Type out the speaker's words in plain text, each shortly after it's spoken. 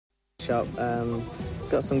shop.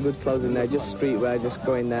 Got some good clothes in there, just streetwear, just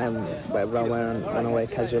go in there and whatever I wear when I wear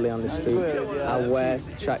casually on the street. I wear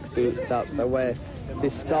tracksuits, tops, I wear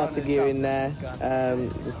this starter gear in there,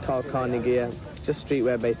 this Carl Carney gear, just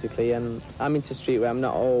streetwear basically, and I'm into streetwear. I'm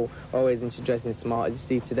not always into dressing smart. You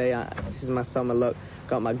see today, this is my summer look,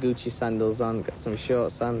 got my Gucci sandals on, got some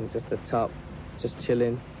shorts on, just a top, just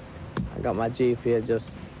chilling. I got my Jeep here,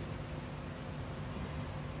 just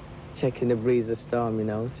taking the breeze, the storm, you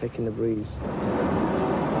know, taking the breeze.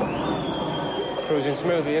 Cruising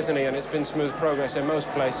smoothly, isn't he? And it's been smooth progress in most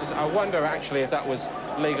places. I wonder, actually, if that was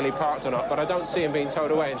legally parked or not, but I don't see him being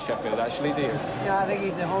towed away in Sheffield, actually, do you? Yeah, I think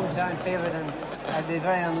he's the hometown favourite, and I'd be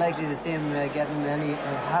very unlikely to see him getting any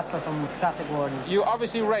hassle from traffic wardens. You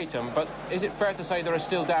obviously rate him, but is it fair to say there are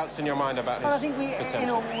still doubts in your mind about well, his I think we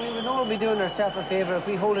potential? we would all be doing ourselves a favour if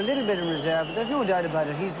we hold a little bit in reserve, but there's no doubt about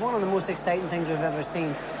it. He's one of the most exciting things we've ever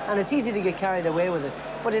seen, and it's easy to get carried away with it.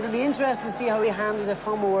 But it'll be interesting to see how he handles a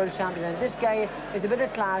former world champion. And this guy is a bit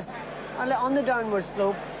of class, on the downward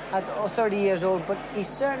slope at 30 years old, but he's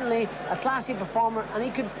certainly a classy performer, and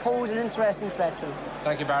he could pose an interesting threat to him.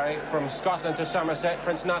 Thank you, Barry. From Scotland to Somerset,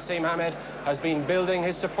 Prince Naseem Hamed has been building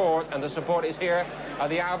his support, and the support is here at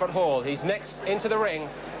the Albert Hall. He's next into the ring.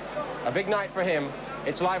 A big night for him.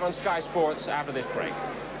 It's live on Sky Sports after this break.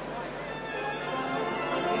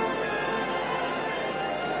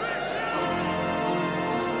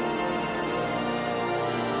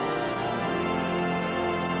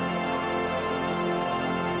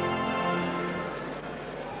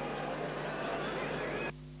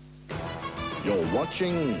 You're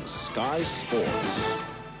watching Sky Sports.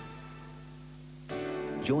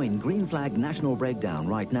 Join Green Flag National Breakdown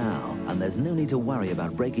right now, and there's no need to worry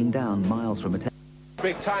about breaking down miles from a...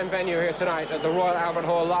 Big time venue here tonight at the Royal Albert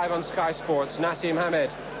Hall, live on Sky Sports. Naseem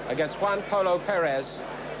Hamed against Juan Polo Perez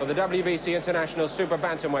for the WBC International Super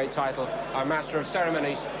Bantamweight title. Our Master of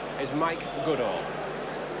Ceremonies is Mike Goodall.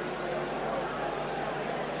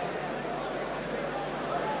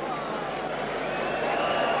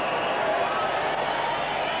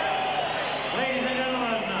 Ladies and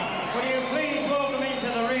gentlemen, would you please welcome into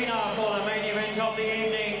the arena for the main event of the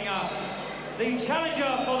evening, the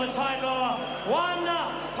challenger for the title, Juan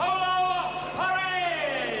Polo Perez.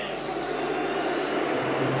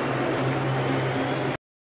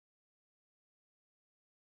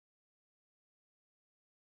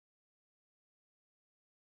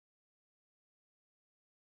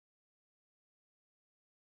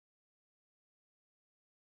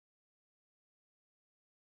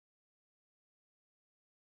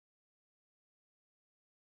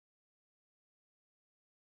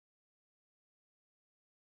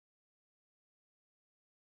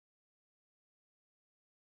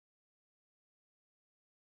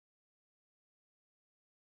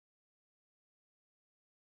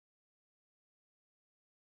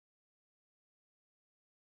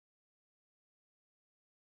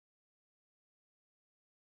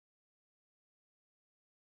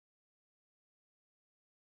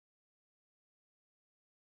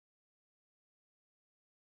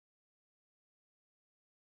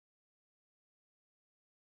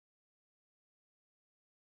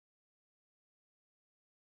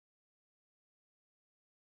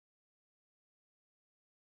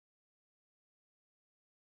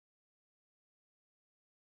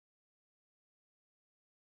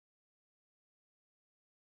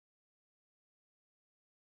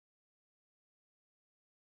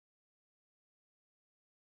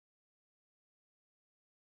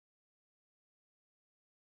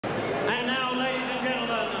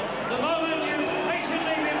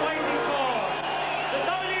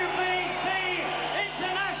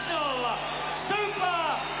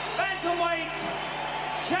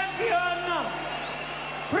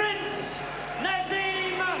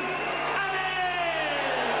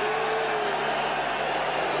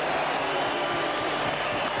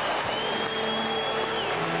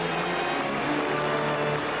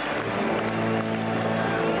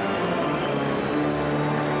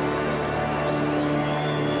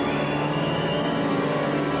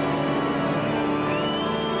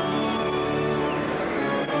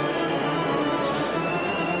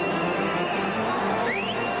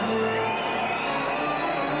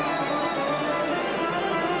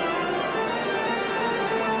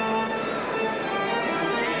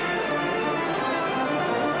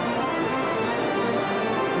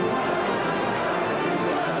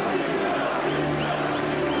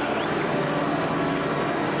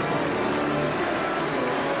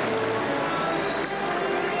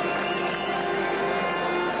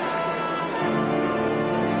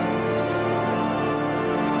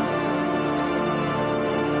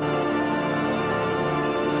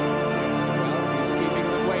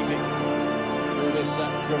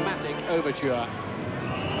 overture.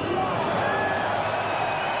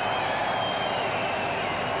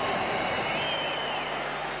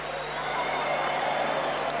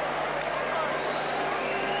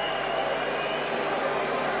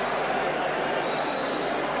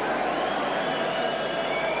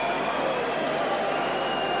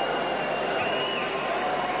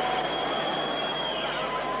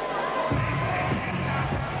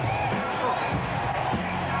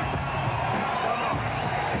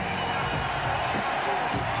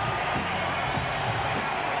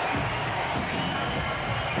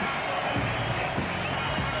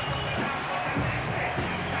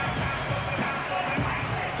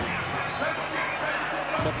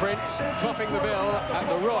 Prince topping the bill at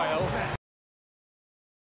the Royal.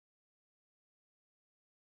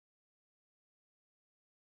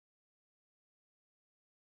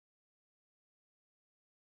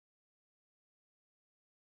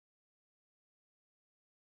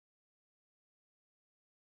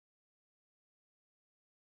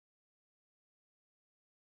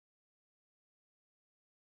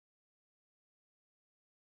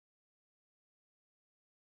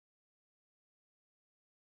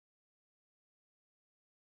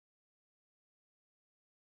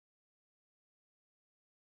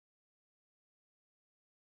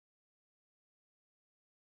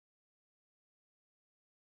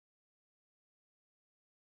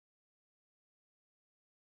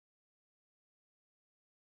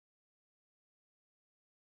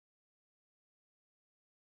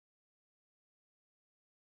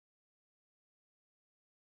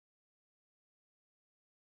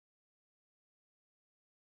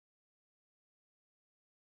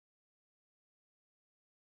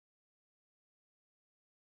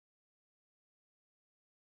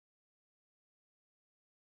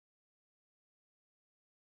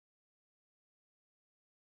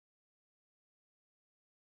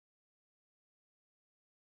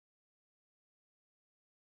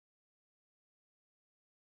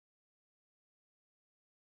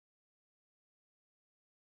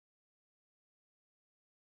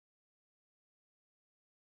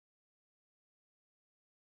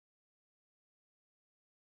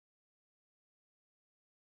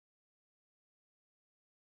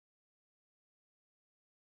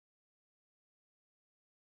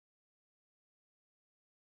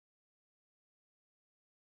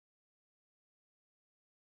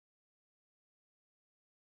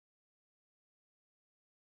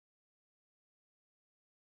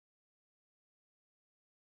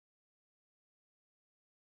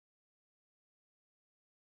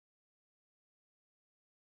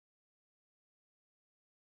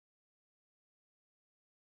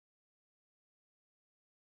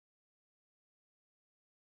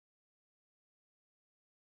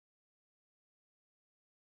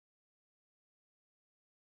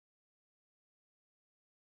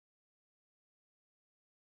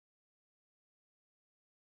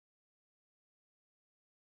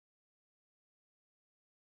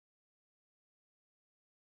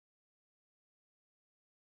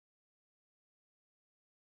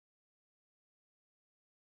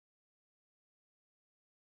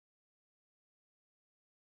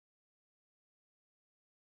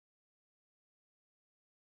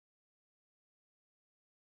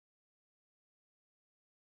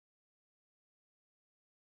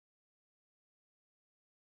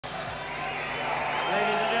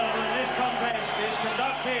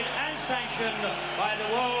 Conducted and sanctioned by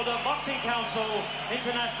the World Boxing Council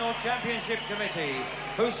International Championship Committee,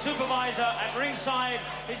 whose supervisor at ringside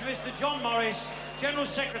is Mr. John Morris, General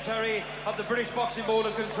Secretary of the British Boxing Board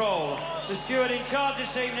of Control. The steward in charge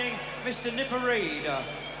this evening, Mr. Nipper Reid.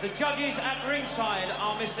 The judges at ringside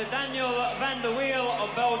are Mr. Daniel van der Wiel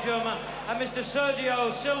of Belgium and Mr.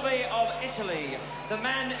 Sergio Silvi of Italy. The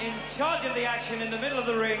man in charge of the action in the middle of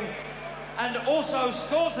the ring and also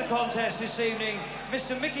scores the contest this evening,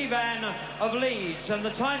 Mr. Mickey Van of Leeds, and the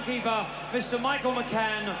timekeeper, Mr. Michael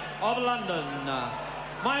McCann of London.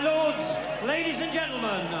 My lords, ladies and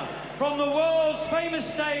gentlemen, from the world's famous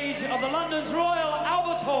stage of the London's Royal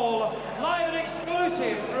Albert Hall, live and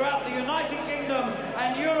exclusive throughout the United Kingdom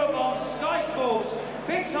and Europe on Sky Sports,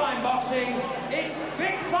 big time boxing, it's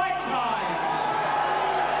big fight time.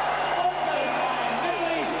 Sponsored by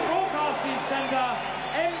Middle East Broadcasting Centre,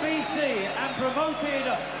 NBC, and promoted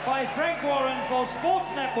by Frank Warren for Sports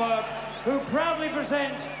Network, who proudly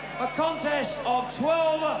present a contest of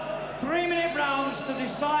 12 3-minute rounds to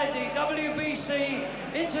decide the WBC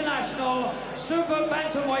International Super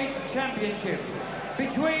Bantamweight Championship.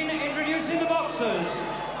 Between introducing the boxers,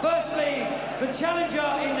 firstly, the challenger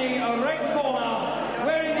in the red corner,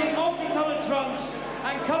 wearing the multicolored trunks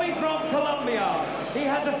and coming from Colombia. He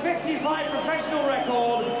has has a 55 professional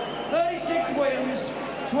record, 36 wins,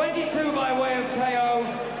 22 by way of KO,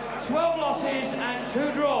 12 losses and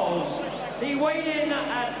 2 draws. He weighed in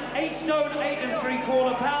at 8 stone 8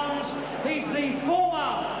 3/4 pounds. He's the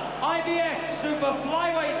former IBF Super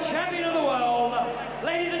Flyweight Champion of the world.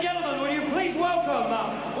 Ladies and gentlemen, will you please welcome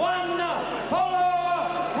Juan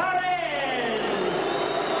Polo Perez.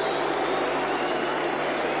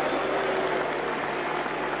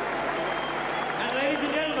 And ladies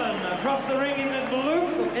and gentlemen, across the ring in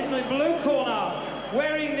the blue corner,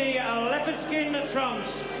 wearing the leopard skin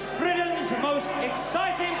trunks, Britain's most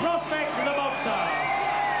exciting prospect, the boxer.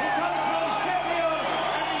 He comes from Sheffield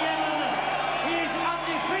and the Yemen. He is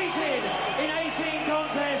undefeated in 18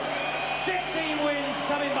 contests, 16 wins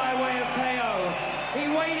coming by way of KO. He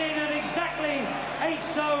weighed in at exactly 8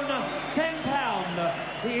 stone 10 pound.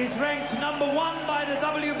 He is ranked number 1 by the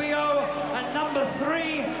WBO and number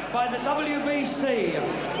 3 by the WBC.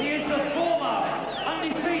 He is the former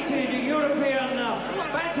undefeated European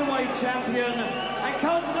bantamweight champion and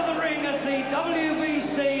comes to the ring as the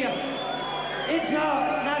WBC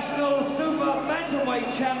International Super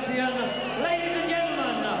Bantamweight Champion. Ladies and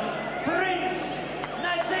gentlemen, Prince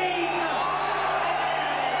Naseem.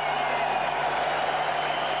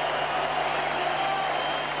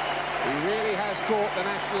 He really has caught the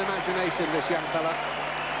national imagination, this young fella.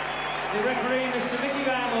 The referee, Mr. Mickey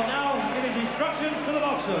Van, will now give his instructions to the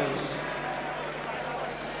boxers.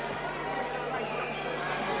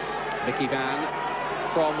 Mickey Van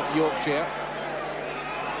from Yorkshire,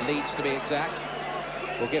 Leeds to be exact,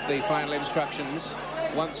 will give the final instructions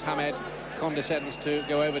once Hamed condescends to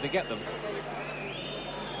go over to get them.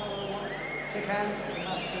 Shake hands.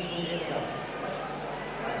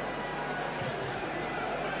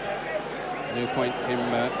 No point him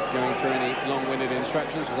going through any long-winded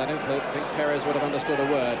instructions, because I don't think Perez would have understood a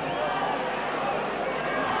word.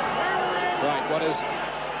 Right, what has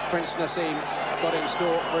Prince Naseem got in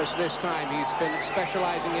store for us this time? He's been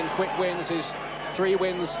specialising in quick wins. His 3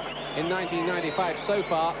 wins in 1995 so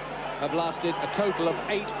far have lasted a total of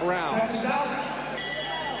 8 rounds.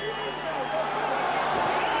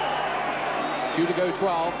 Due to go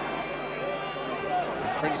 12.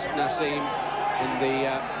 Prince Naseem in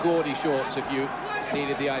the gaudy shorts, if you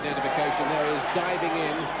needed the identification. There he is diving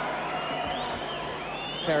in.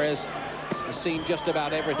 Perez has seen just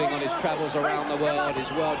about everything on his travels around the world,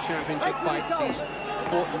 his world championship fights. He's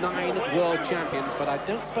fought 9 world champions, but I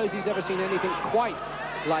don't suppose he's ever seen anything quite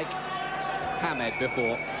like Hamed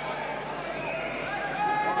before.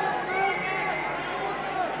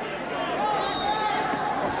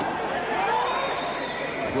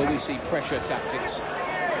 Will we see pressure tactics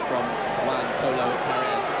from Juan Polo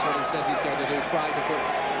Perez? That's what he says he's going to do, try to put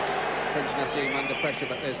Prince Naseem under pressure,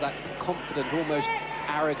 but there's that confident, almost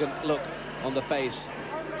arrogant look on the face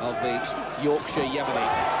of the Yorkshire Yemeni.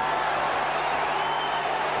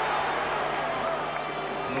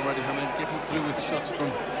 And already Hamed getting through with shots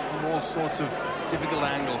from all sorts of difficult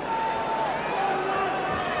angles.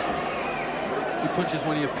 He punches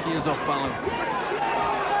when he appears off balance.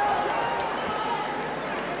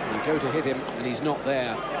 Go to hit him and he's not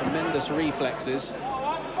there. Tremendous reflexes,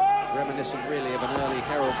 reminiscent really of an early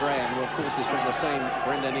Harold Graham, who of course is from the same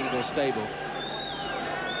Brendan Ingle stable.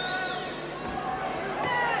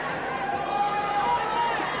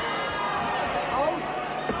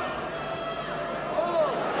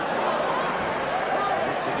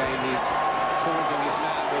 Once again he's taunting his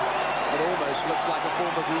man with what almost looks like a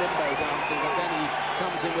form of limbo dancing, but then he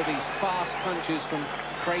comes in with these fast punches from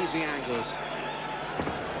crazy angles.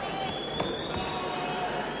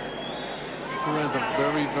 Perez, a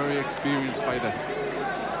very, very experienced fighter.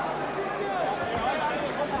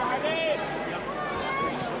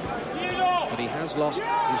 But he has lost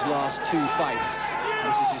his last 2 fights.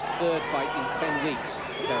 This is his 3rd fight in 10 weeks,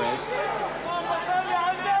 Perez.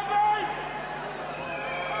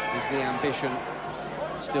 Is the ambition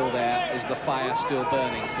still there? Is the fire still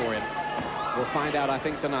burning for him? We'll find out, I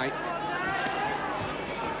think, tonight.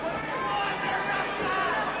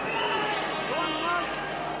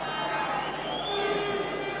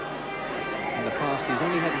 He's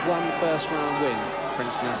only had 1 first-round win,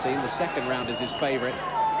 Prince Naseem. The 2nd round is his favourite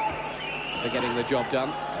for getting the job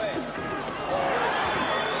done.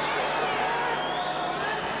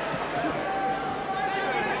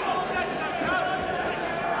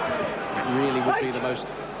 It really would be the most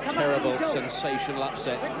terrible, sensational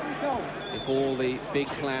upset if all the big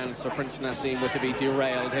plans for Prince Naseem were to be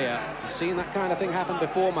derailed here. I've seen that kind of thing happen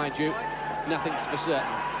before, mind you. Nothing's for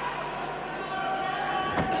certain.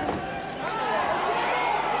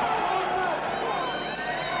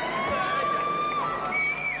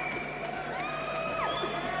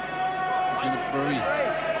 very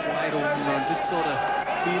quiet opening round, just sort of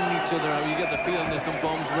feeling each other out. You get the feeling there's some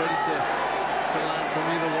bombs ready to land from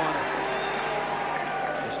either one.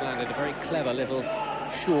 Just landed a very clever little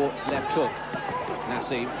short left hook,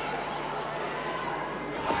 Naseem.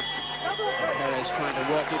 Perez trying to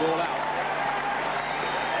work it all out.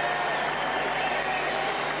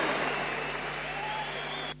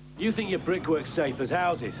 You think your brickwork's safe as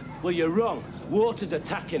houses? Well, you're wrong. Water's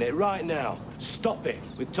attacking it right now. Stop it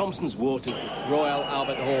with Thompson's water. Royal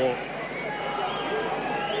Albert Hall.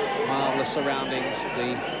 Marvellous surroundings,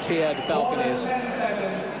 the tiered balconies.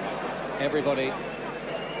 Everybody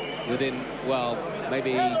within, well,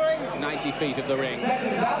 maybe 90 feet of the ring. Prince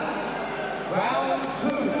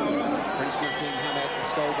Naseem Hamed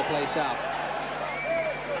has sold the place out.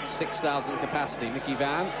 6,000 capacity. Mickey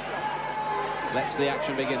Van lets the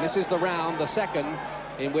action begin. This is the round, the second,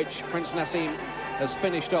 in which Prince Naseem has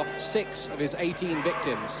finished off 6 of his 18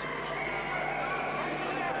 victims,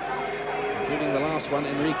 including the last one,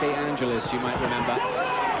 Enrique Angelis, you might remember.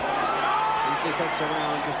 Usually takes a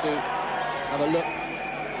round just to have a look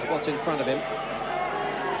at what's in front of him.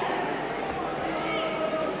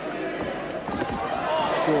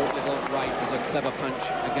 Short little right is a clever punch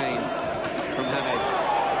again from Hamed.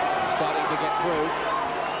 Starting to get through.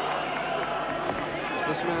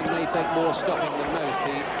 This man may take more stopping than most.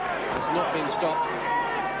 He has not been stopped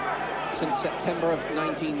since September of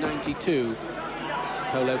 1992.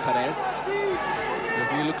 Polo Perez.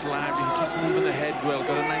 He looks lively, he keeps moving the head well,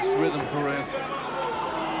 got a nice rhythm, Perez.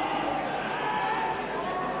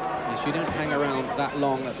 Yes, you don't hang around that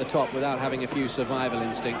long at the top without having a few survival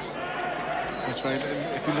instincts. That's right,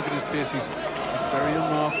 if you look at his face, he's very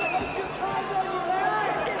unmarked.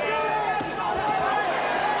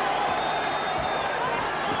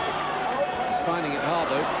 Finding it hard,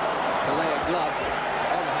 though, to lay a glove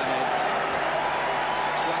on Hamed.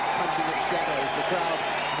 It's like punching at shadows, the crowd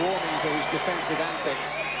warming to his defensive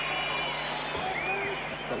antics.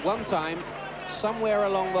 But one time, somewhere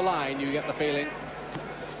along the line, you get the feeling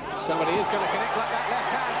somebody is going to connect like that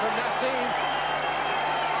left hand from Naseem.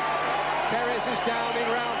 Perez is down in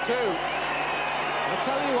round 2. I'll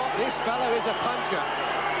tell you what, this fellow is a puncher.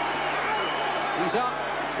 He's up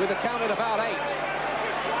with a count at about 8.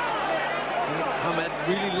 Hamed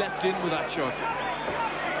really leapt in with that shot.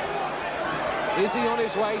 Is he on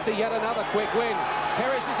his way to yet another quick win?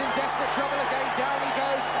 Perez is in desperate trouble again. Down he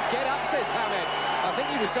goes. Get up, says Hamed. I think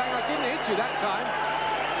he was saying, I didn't hit you that time.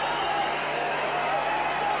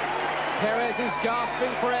 Perez is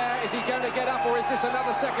gasping for air. Is he going to get up, or is this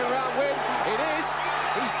another second round win? It is.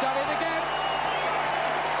 He's done it again.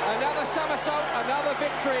 Another somersault, another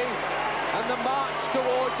victory, and the march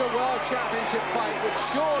towards a World Championship fight, which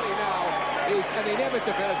surely now is an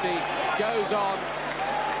inevitability, goes on.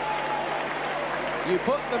 You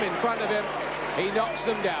put them in front of him, he knocks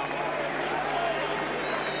them down.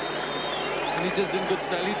 And he does it in good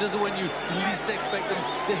style. He does it when you least expect him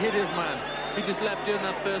to hit his man. He just leapt in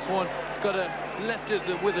that first one, got a left it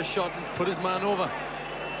with a shot and put his man over.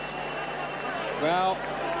 Well,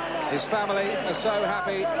 his family are so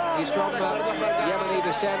happy. He's from Yemeni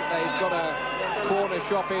descent. They've got a corner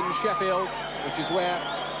shop in Sheffield, which is where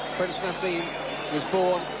Prince Naseem was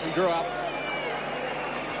born and grew up.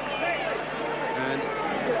 And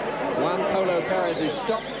Juan Polo Perez is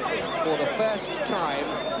stopped for the first time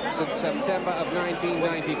since September of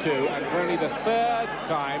 1992, and for only the 3rd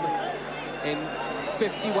time in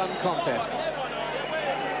 51 contests.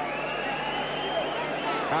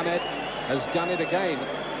 Hamed has done it again.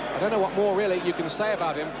 I don't know what more really you can say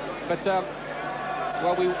about him, but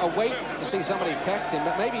well, we await to see somebody test him,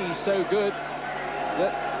 but maybe he's so good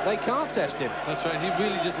that they can't test him. That's right, he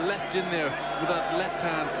really just leapt in there with that left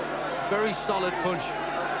hand, very solid punch,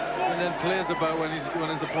 and then plays about when his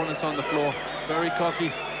opponent's on the floor. Very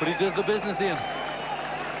cocky, but he does the business, Ian.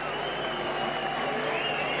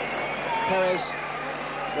 Perez,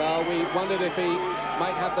 well, we wondered if he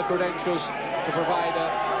might have the credentials to provide a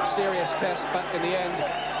serious test, but in the end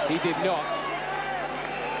he did not.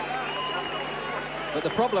 But the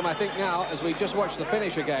problem, I think, now, as we just watch the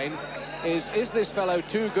finish again, is this fellow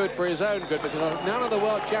too good for his own good? Because none of the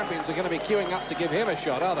world champions are going to be queuing up to give him a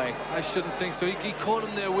shot, are they? I shouldn't think so. He caught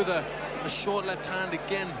him there with a short left hand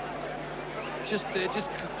again. Just there, just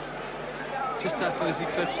after this, he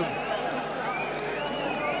clips him.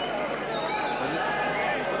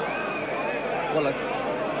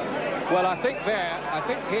 Well, I think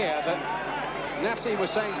here that Naseem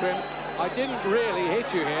was saying to him, I didn't really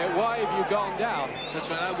hit you here. Why have you gone down? That's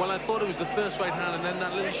right. Well, I thought it was the first right hand and then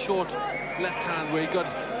that little short left hand where he got,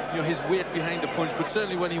 you know, his weight behind the punch. But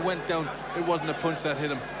certainly when he went down, it wasn't a punch that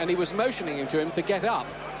hit him. And he was motioning him to get up,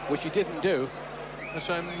 which he didn't do. That's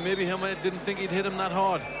right. Maybe Hamed didn't think he'd hit him that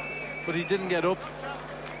hard, but he didn't get up.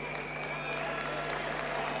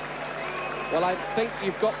 Well, I think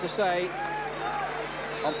you've got to say,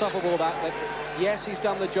 on top of all that, that yes, he's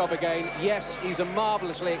done the job again. Yes, he's a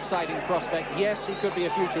marvellously exciting prospect. Yes, he could be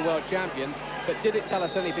a future world champion. But did it tell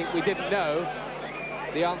us anything we didn't know?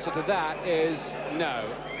 The answer to that is no.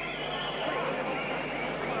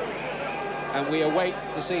 And we await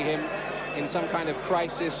to see him in some kind of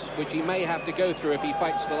crisis, which he may have to go through if he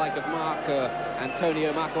fights the like of Marco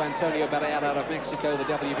Antonio Barrera out of Mexico, the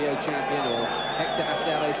WBO champion, or Hector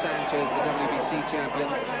Acero Sanchez, the WBC champion.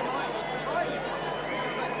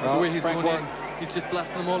 The way he's going in, he's just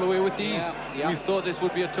blasting them all away with ease. Yeah. We thought this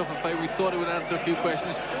would be a tougher fight. We thought it would answer a few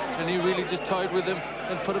questions, and he really just toyed with them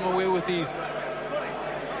and put him away with ease.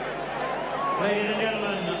 Ladies and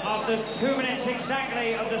gentlemen, after 2 minutes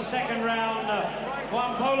exactly of the second round,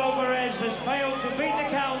 Juan Polo Perez has failed to beat the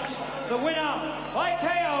count. The winner by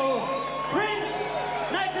KO, Prince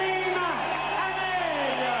Naseem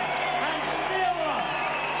Hamed, and still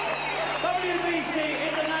WBC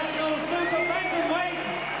International Super Bantamweight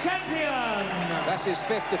champion. That's his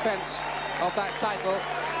 5th defence of that title,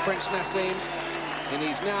 Prince Naseem, and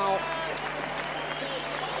he's now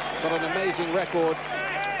got an amazing record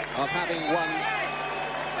of having won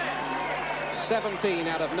 17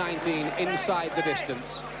 out of 19 inside the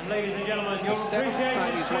distance. And ladies and gentlemen, it's the 7th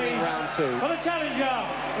time he's won in round 2. For the challenger,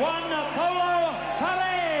 Juan Polo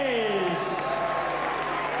Perez.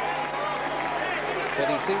 But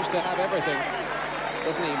he seems to have everything,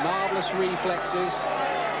 doesn't he? Marvellous reflexes.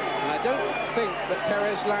 And I don't think that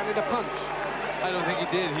Perez landed a punch. I don't think he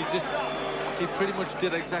did. He pretty much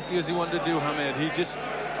did exactly as he wanted to do, Hamed. He just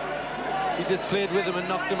played with him and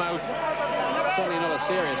knocked him out. Certainly not a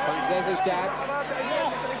serious punch. There's his dad.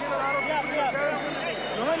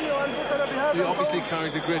 He obviously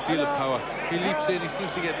carries a great deal of power. He leaps in, he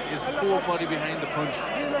seems to get his whole body behind the punch.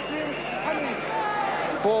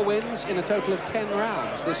 4 wins in a total of 10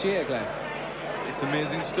 rounds this year, Glenn. It's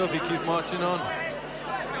amazing stuff. He keeps marching on.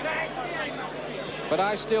 But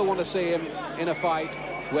I still want to see him in a fight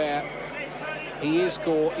where he is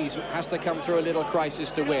caught, he has to come through a little crisis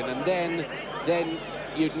to win, and then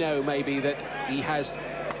you'd know maybe that he has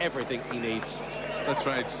everything he needs. That's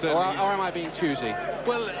right. Or am I being choosy?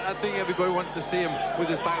 Well, I think everybody wants to see him with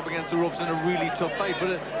his back up against the ropes in a really tough fight, but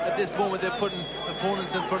at this moment they're putting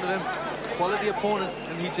opponents in front of him, quality opponents,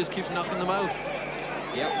 and he just keeps knocking them out.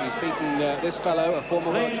 Yep, he's beaten this fellow, a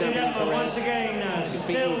former world champion, Perez. He's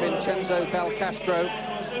beaten Vincenzo Belcastro,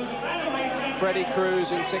 Freddie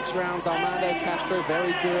Cruz in 6 rounds, Armando Castro,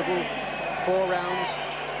 very durable, 4 rounds.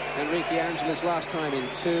 Enrique Angeles last time in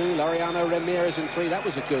 2, Laureano Ramirez in 3. That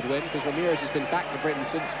was a good win, because Ramirez has been back to Britain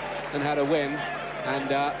since and had a win.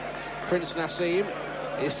 And Prince Naseem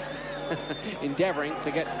is endeavouring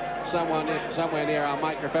to get somewhere near our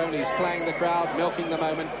microphone. He's playing the crowd, milking the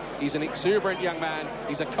moment. He's an exuberant young man.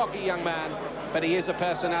 He's a cocky young man, but he is a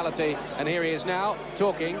personality. And here he is now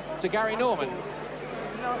talking to Gary Norman.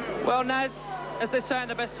 Well, Naz, as they say in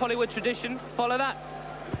the best Hollywood tradition, follow that.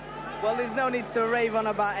 Well, there's no need to rave on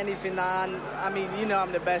about anything now. And, I mean, you know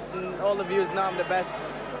I'm the best, and all the viewers know I'm the best.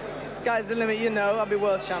 Sky's the limit, you know. I'll be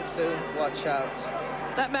world champ soon. Watch out.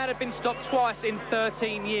 That man had been stopped twice in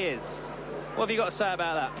 13 years. What have you got to say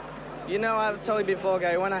about that? You know, I've told you before,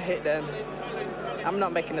 Gary, when I hit them, I'm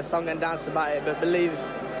not making a song and dance about it, but believe,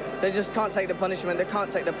 they just can't take the punishment, they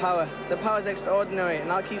can't take the power. The power's extraordinary,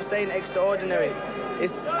 and I'll keep saying extraordinary.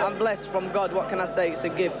 I'm blessed from God, what can I say? It's a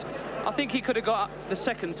gift. I think he could have got up the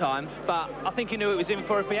second time, but I think he knew it was in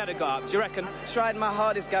for if he had got up. Do you reckon? I tried my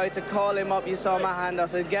hardest, Gary, to call him up. You saw my hand. I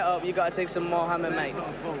said, get up, you got to take some more hammer, mate.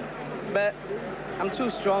 But I'm too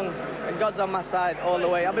strong, and God's on my side all the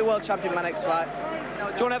way. I'll be world champion my next fight.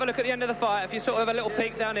 Do you want to have a look at the end of the fight? If you sort of have a little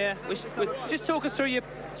peek down here, just talk us through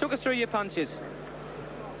your punches.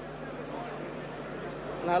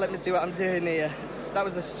 Now let me see what I'm doing here. That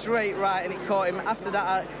was a straight right, and it caught him. After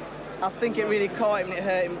that, I think it really caught him and it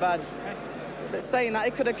hurt him bad. But saying that,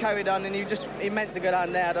 he could have carried on, and he meant to go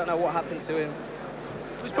down there. I don't know what happened to him.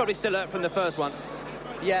 He was probably still hurt from the first one.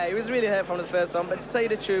 Yeah, he was really hurt from the first one. But to tell you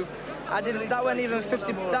the truth, that went even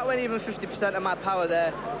 50% of my power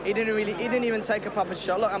there. He didn't even take a proper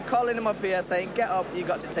shot. Look, I'm calling him up here saying, get up, you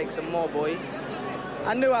got to take some more, boy.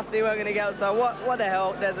 I knew after he weren't going to get up, so what the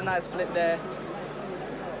hell? There's a nice flip there.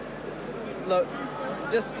 Look,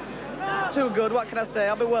 just too good. What can I say?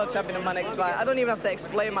 I'll be world champion in my next fight. I don't even have to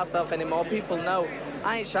explain myself anymore. People know.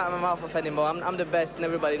 I ain't shouting my mouth off anymore. I'm the best, and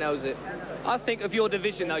everybody knows it. I think of your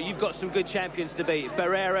division, though, you've got some good champions to beat.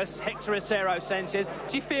 Barreras, Hector Acero Sanchez.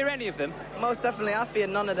 Do you fear any of them? Most definitely. I fear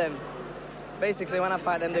none of them. basically when I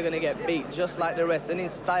fight them, they're going to get beat, just like the rest, and in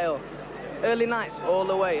style. Early nights all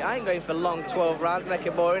the way. I ain't going for long 12 rounds, make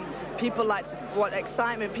it boring. People want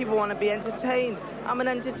excitement, people want to be entertained. I'm an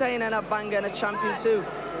entertainer and a banger and a champion too.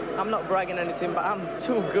 I'm not bragging anything, but I'm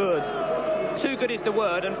too good. Too good is the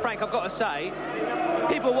word, and Frank, I've got to say,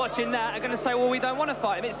 people watching that are going to say, well, we don't want to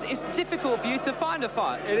fight him. It's difficult for you to find a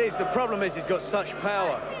fight. It is. The problem is he's got such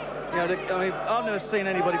power. You know, I mean, I've never seen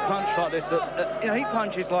anybody punch like this. You know, he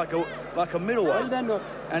punches like a middleweight,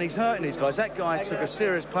 and he's hurting these guys. That guy took a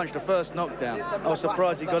serious punch the first knockdown. I was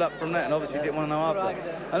surprised he got up from that, and obviously didn't want to know after.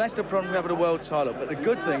 And that's the problem we have with the world title. But the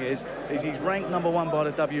good thing is he's ranked #1 by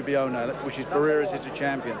the WBO now, which is Barreras is the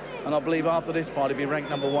champion. And I believe after this fight he'll be ranked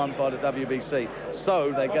 #1 by the WBC.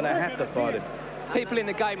 So they're going to have to fight him. People in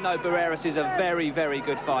the game know Barreras is a very, very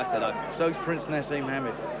good fighter, though. So's Prince Naseem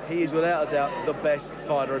Hamed. He is, without a doubt, the best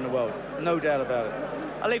fighter in the world. No doubt about it.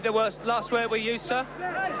 I'll leave the last word with you, sir.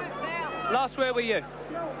 Last word with you.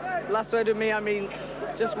 Last word with me, I mean,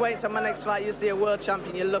 just wait till my next fight. You see a world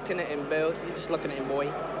champion, you're looking at him, Bill. You're just looking at him,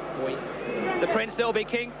 boy. The Prince, Little Big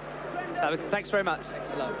King. Thanks very much.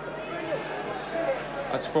 Thanks a lot.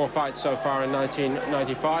 That's 4 fights so far in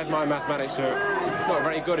 1995. My mathematics are not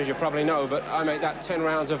very good, as you probably know, but I make that 10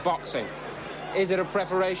 rounds of boxing. Is it a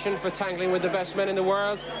preparation for tangling with the best men in the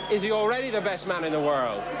world? Is he already the best man in the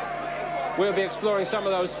world? We'll be exploring some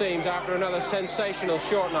of those themes after another sensational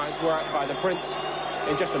short night's work by the Prince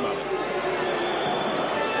in just a moment.